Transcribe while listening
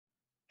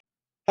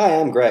Hi,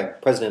 I'm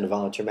Greg, President of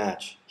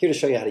VolunteerMatch, here to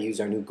show you how to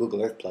use our new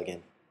Google Earth plugin.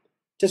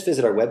 Just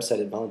visit our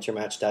website at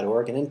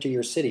volunteermatch.org and enter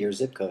your city or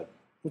zip code,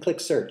 and click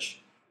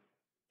Search.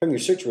 From your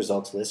search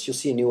results list, you'll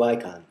see a new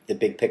icon, the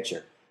big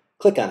picture.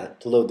 Click on it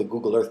to load the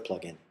Google Earth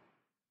plugin.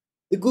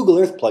 The Google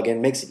Earth plugin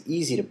makes it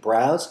easy to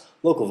browse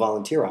local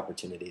volunteer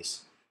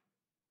opportunities.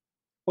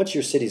 Once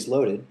your city's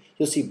loaded,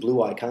 you'll see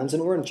blue icons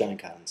and orange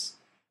icons.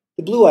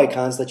 The blue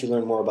icons let you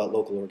learn more about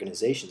local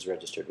organizations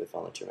registered with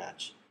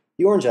VolunteerMatch.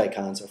 The orange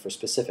icons are for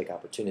specific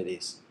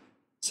opportunities.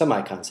 Some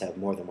icons have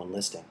more than one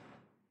listing.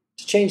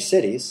 To change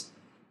cities,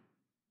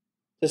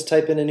 just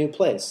type in a new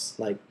place,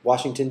 like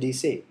Washington,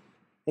 D.C.,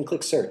 and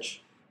click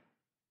Search.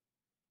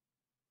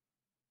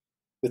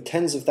 With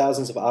tens of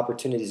thousands of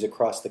opportunities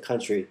across the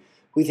country,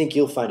 we think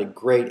you'll find a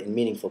great and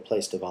meaningful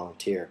place to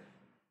volunteer.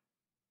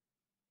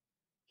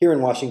 Here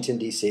in Washington,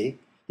 D.C.,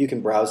 you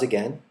can browse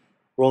again,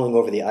 rolling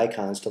over the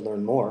icons to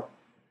learn more.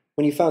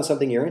 When you found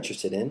something you're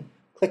interested in,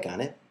 click on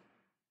it,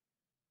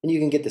 and you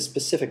can get the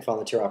specific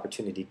volunteer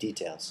opportunity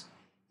details.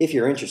 If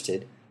you're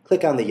interested,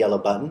 click on the yellow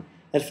button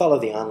and follow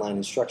the online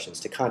instructions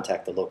to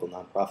contact the local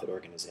nonprofit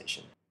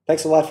organization.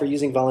 Thanks a lot for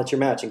using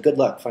VolunteerMatch, and good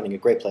luck finding a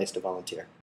great place to volunteer.